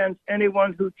sword against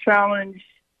anyone who challenged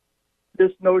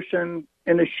this notion,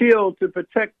 and a shield to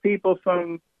protect people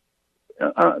from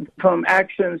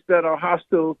actions that are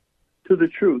hostile to the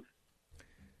truth.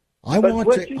 I want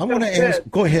to ask.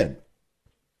 Go ahead.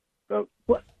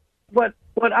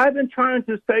 What I've been trying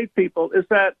to say, people, is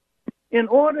that in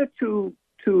order to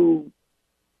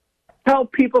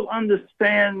help people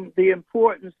understand the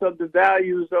importance of the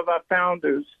values of our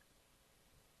founders,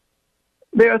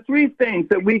 there are three things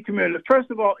that we communicate.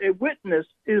 First of all, a witness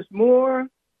is more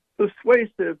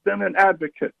persuasive than an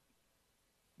advocate.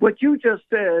 What you just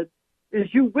said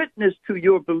is you witnessed to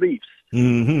your beliefs.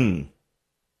 Mm-hmm.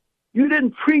 You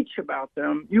didn't preach about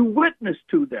them. You witnessed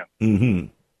to them. Mm-hmm.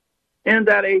 And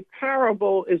that a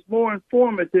parable is more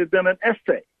informative than an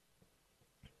essay.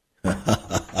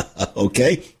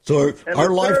 Okay. So our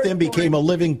life then became a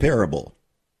living parable.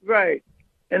 Right.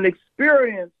 An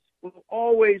experience will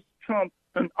always trump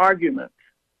an argument.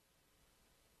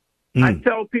 I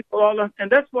tell people and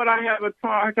that's what I have a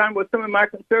hard time with some of my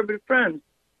conservative friends.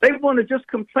 They want to just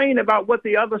complain about what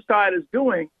the other side is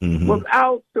doing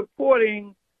without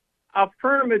supporting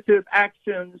affirmative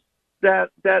actions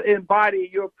that embody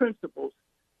your principles.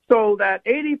 So that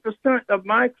 80% of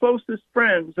my closest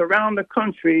friends around the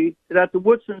country that the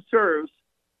Woodson serves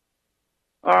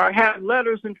have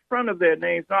letters in front of their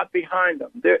names, not behind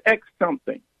them. They're X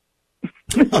something.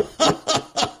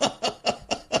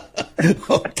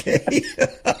 Okay.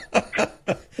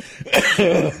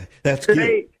 That's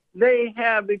good. They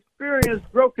have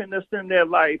experienced brokenness in their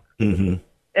life. Mm-hmm.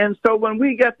 And so when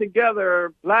we get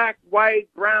together, black, white,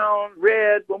 brown,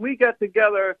 red, when we get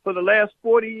together for the last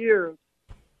 40 years,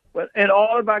 in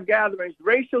all of our gatherings,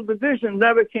 racial division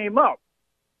never came up,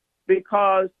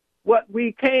 because what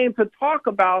we came to talk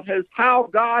about is how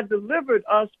God delivered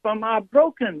us from our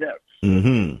brokenness.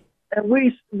 Mm-hmm. And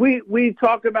we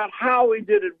talk about how he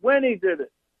did it, when he did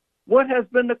it, what has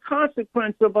been the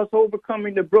consequence of us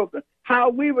overcoming the broken, how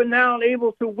we were now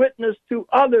able to witness to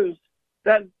others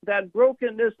that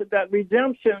brokenness, that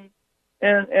redemption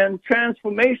and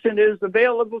transformation is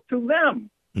available to them.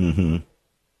 Mm-hmm.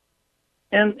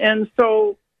 And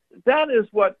so that is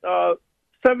what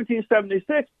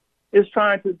 1776 is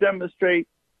trying to demonstrate,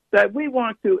 that we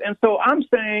want to. And so I'm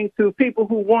saying to people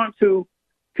who want to,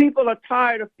 people are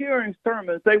tired of hearing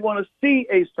sermons. They want to see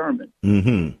a sermon.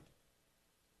 Mm-hmm.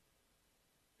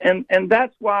 And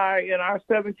that's why in our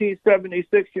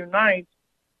 1776 Unite,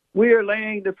 we are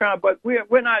laying the ground. But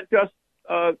we're not just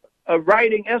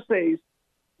writing essays.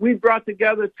 We brought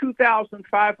together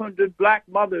 2,500 black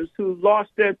mothers who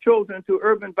lost their children to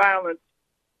urban violence.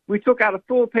 We took out a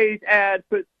full-page ad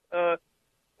for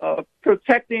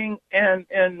protecting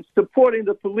and supporting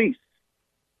the police.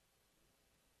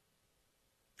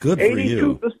 Good for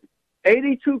you.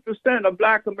 82% of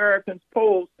black Americans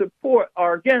polled support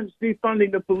or against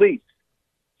defunding the police.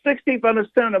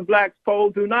 60% of blacks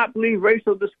polled do not believe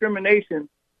racial discrimination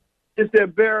is a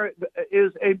barrier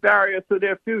to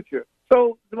their future.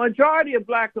 So the majority of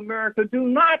black America do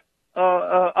not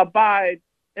abide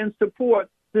and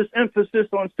support this emphasis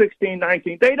on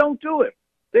 1619. They don't do it.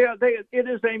 It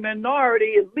is a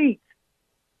minority elite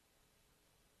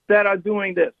that are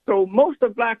doing this. So most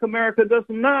of black America does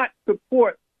not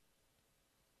support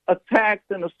attacks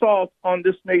and assaults on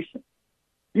this nation.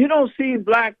 You don't see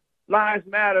Black Lives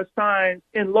Matter signs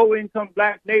in low-income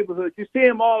black neighborhoods. You see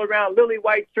them all around lily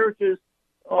white churches,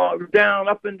 up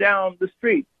and down the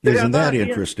street. Isn't that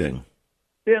interesting?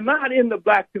 They're not in the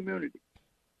black community.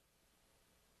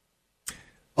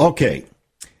 Okay.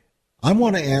 I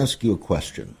want to ask you a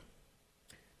question,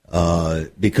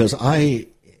 because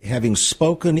having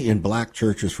spoken in black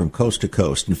churches from coast to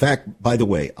coast, in fact, by the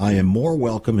way, I am more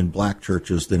welcome in black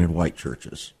churches than in white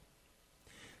churches.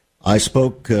 I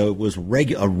was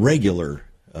a regular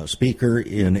speaker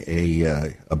in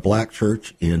a black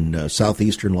church in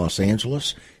southeastern Los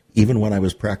Angeles, even when I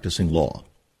was practicing law.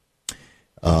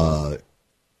 I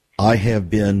have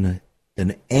been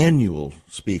an annual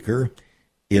speaker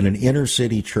in an inner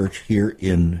city church here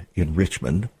in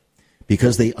Richmond,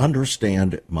 because they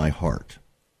understand my heart.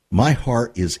 My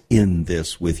heart is in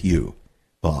this with you,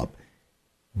 Bob.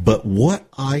 But what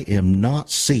I am not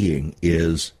seeing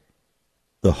is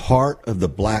the heart of the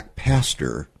black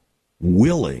pastor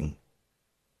willing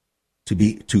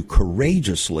to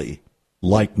courageously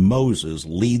like Moses,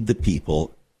 lead the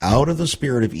people out of the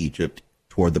spirit of Egypt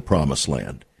toward the promised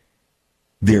land.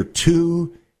 They're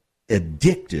too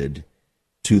addicted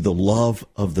to the love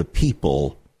of the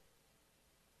people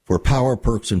for power,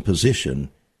 perks, and position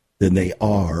than they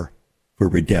are for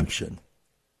redemption.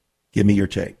 Give me your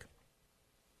take.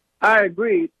 I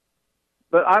agree,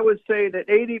 but I would say that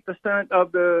 80%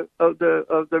 of the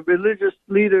religious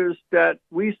leaders that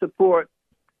we support,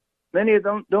 many of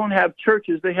them don't have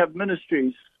churches; they have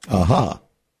ministries.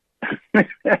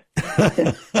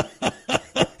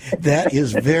 That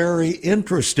is very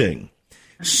interesting.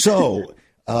 So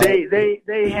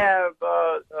they have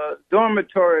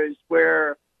dormitories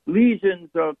where legions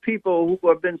of people who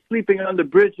have been sleeping under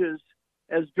bridges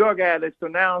as drug addicts are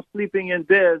now sleeping in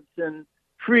beds and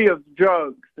free of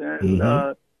drugs, and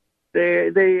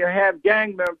they have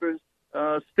gang members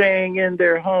staying in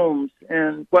their homes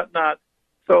and whatnot.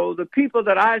 So the people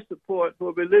that I support, who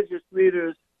are religious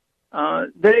leaders,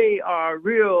 they are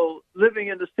living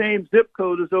in the same zip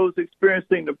code as those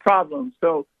experiencing the problem.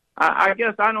 So I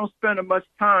guess I don't spend much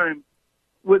time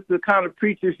with the kind of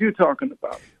preachers you're talking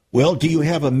about. Well, do you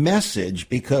have a message?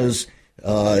 Because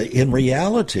in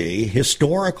reality,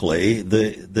 historically,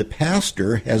 the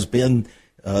pastor has been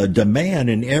the man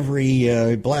in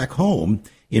every black home.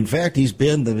 In fact, he's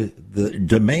been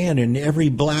the man in every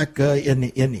black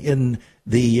in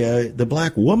the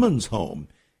black woman's home,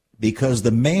 because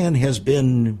the man has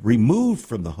been removed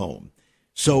from the home.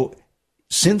 So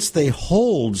since they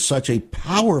hold such a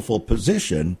powerful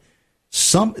position,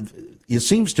 it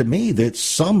seems to me that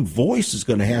some voice is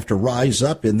going to have to rise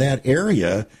up in that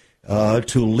area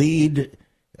to lead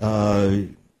the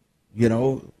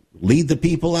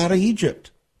people out of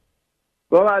Egypt.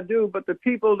 Well, I do, but the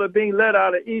people that are being led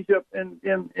out of Egypt in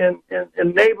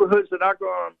neighborhoods that I go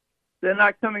on, they're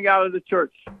not coming out of the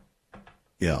church.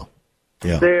 Yeah.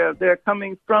 They're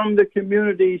coming from the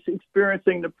communities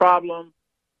experiencing the problem,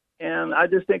 and I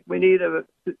just think we need to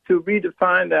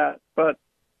redefine that. But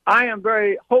I am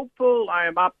very hopeful. I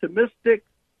am optimistic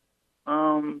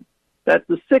that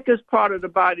the sickest part of the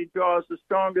body draws the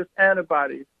strongest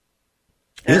antibodies.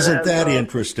 Isn't that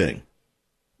interesting?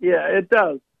 Yeah, it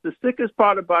does. The sickest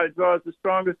part of the body draws the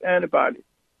strongest antibodies.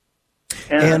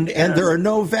 And there are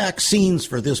no vaccines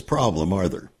for this problem, are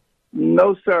there?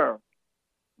 No, sir.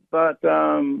 But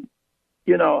I'm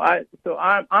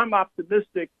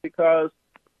optimistic because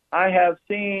I have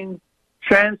seen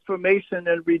transformation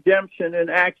and redemption in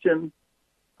action.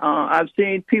 I've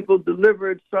seen people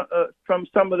delivered from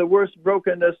some of the worst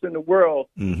brokenness in the world.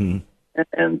 Mm-hmm.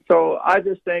 And so I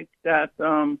just think that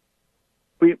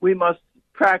we must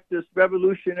practice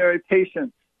revolutionary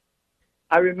patience.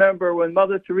 I remember when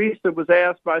Mother Teresa was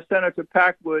asked by Senator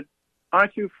Packwood,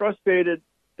 aren't you frustrated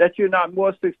that you're not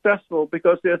more successful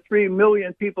because there are 3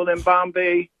 million people in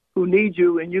Bombay who need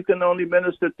you and you can only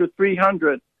minister to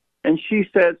 300? And she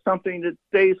said something that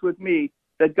stays with me,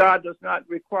 that God does not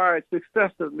require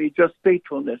success of me, just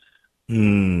faithfulness.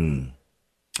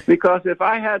 Because if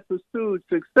I had pursued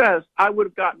success, I would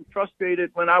have gotten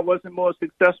frustrated when I wasn't more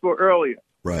successful earlier.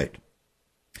 Right.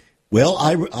 Well,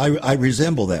 I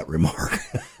resemble that remark.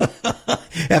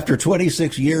 After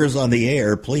 26 years on the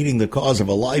air, pleading the cause of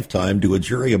a lifetime to a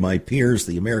jury of my peers,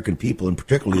 the American people, and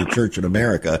particularly the church in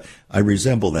America, I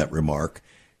resemble that remark.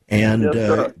 And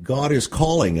God is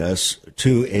calling us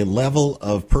to a level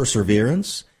of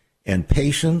perseverance and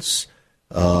patience.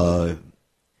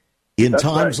 In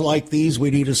times like these,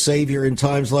 we need a Savior. In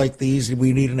times like these,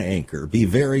 we need an anchor. Be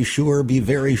very sure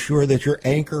that your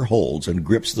anchor holds and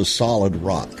grips the solid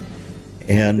rock.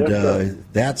 And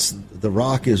that's the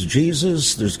rock is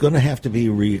Jesus. There's going to have to be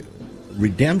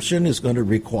redemption. It's going to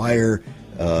require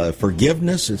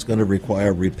forgiveness. It's going to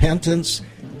require repentance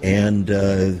and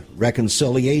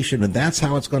reconciliation. And that's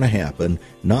how it's going to happen,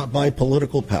 not by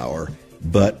political power,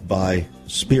 but by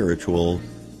spiritual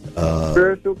power.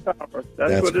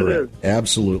 That's what correct. It is.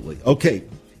 Absolutely. Okay.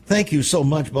 Thank you so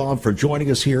much, Bob, for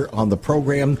joining us here on the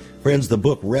program. Friends, the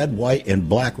book Red, White, and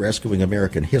Black, Rescuing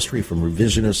American History from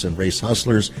Revisionists and Race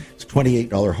Hustlers. It's a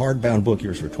 $28 hardbound book.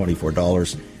 Yours for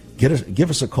 $24. Give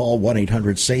us a call,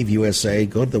 1-800-SAVE-USA.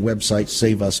 Go to the website,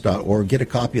 saveus.org. Get a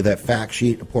copy of that fact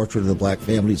sheet, A Portrait of the Black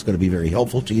Family. It's going to be very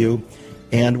helpful to you.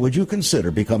 And would you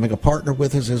consider becoming a partner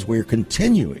with us as we're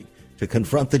continuing to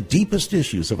confront the deepest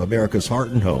issues of America's heart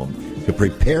and home, to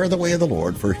prepare the way of the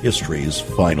Lord for history's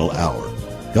final hour.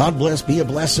 God bless, be a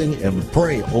blessing, and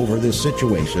pray over this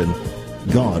situation.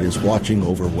 God is watching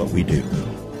over what we do.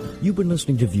 You've been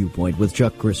listening to Viewpoint with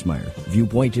Chuck Christmeyer.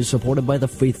 Viewpoint is supported by the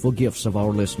faithful gifts of our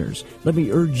listeners. Let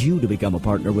me urge you to become a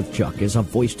partner with Chuck as a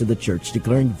voice to the church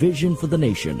declaring vision for the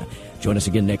nation. Join us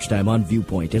again next time on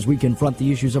Viewpoint as we confront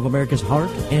the issues of America's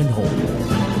heart and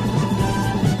home.